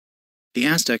The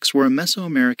Aztecs were a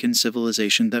Mesoamerican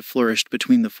civilization that flourished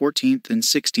between the 14th and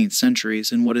 16th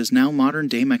centuries in what is now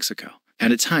modern-day Mexico.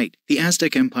 At its height, the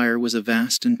Aztec Empire was a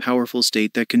vast and powerful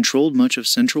state that controlled much of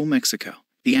central Mexico.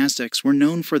 The Aztecs were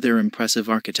known for their impressive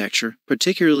architecture,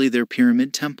 particularly their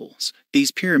pyramid temples.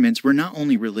 These pyramids were not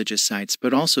only religious sites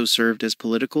but also served as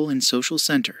political and social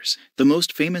centers. The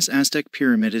most famous Aztec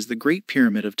pyramid is the Great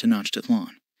Pyramid of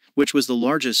Tenochtitlan, which was the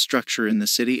largest structure in the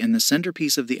city and the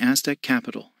centerpiece of the Aztec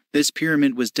capital. This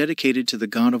pyramid was dedicated to the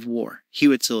god of war,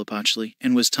 Huitzilopochtli,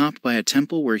 and was topped by a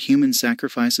temple where human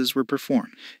sacrifices were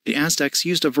performed. The Aztecs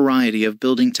used a variety of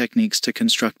building techniques to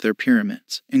construct their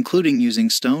pyramids, including using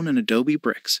stone and adobe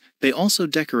bricks. They also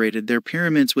decorated their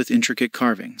pyramids with intricate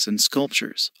carvings and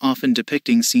sculptures, often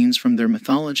depicting scenes from their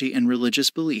mythology and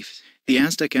religious beliefs. The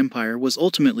Aztec Empire was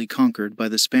ultimately conquered by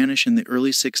the Spanish in the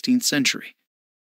early 16th century,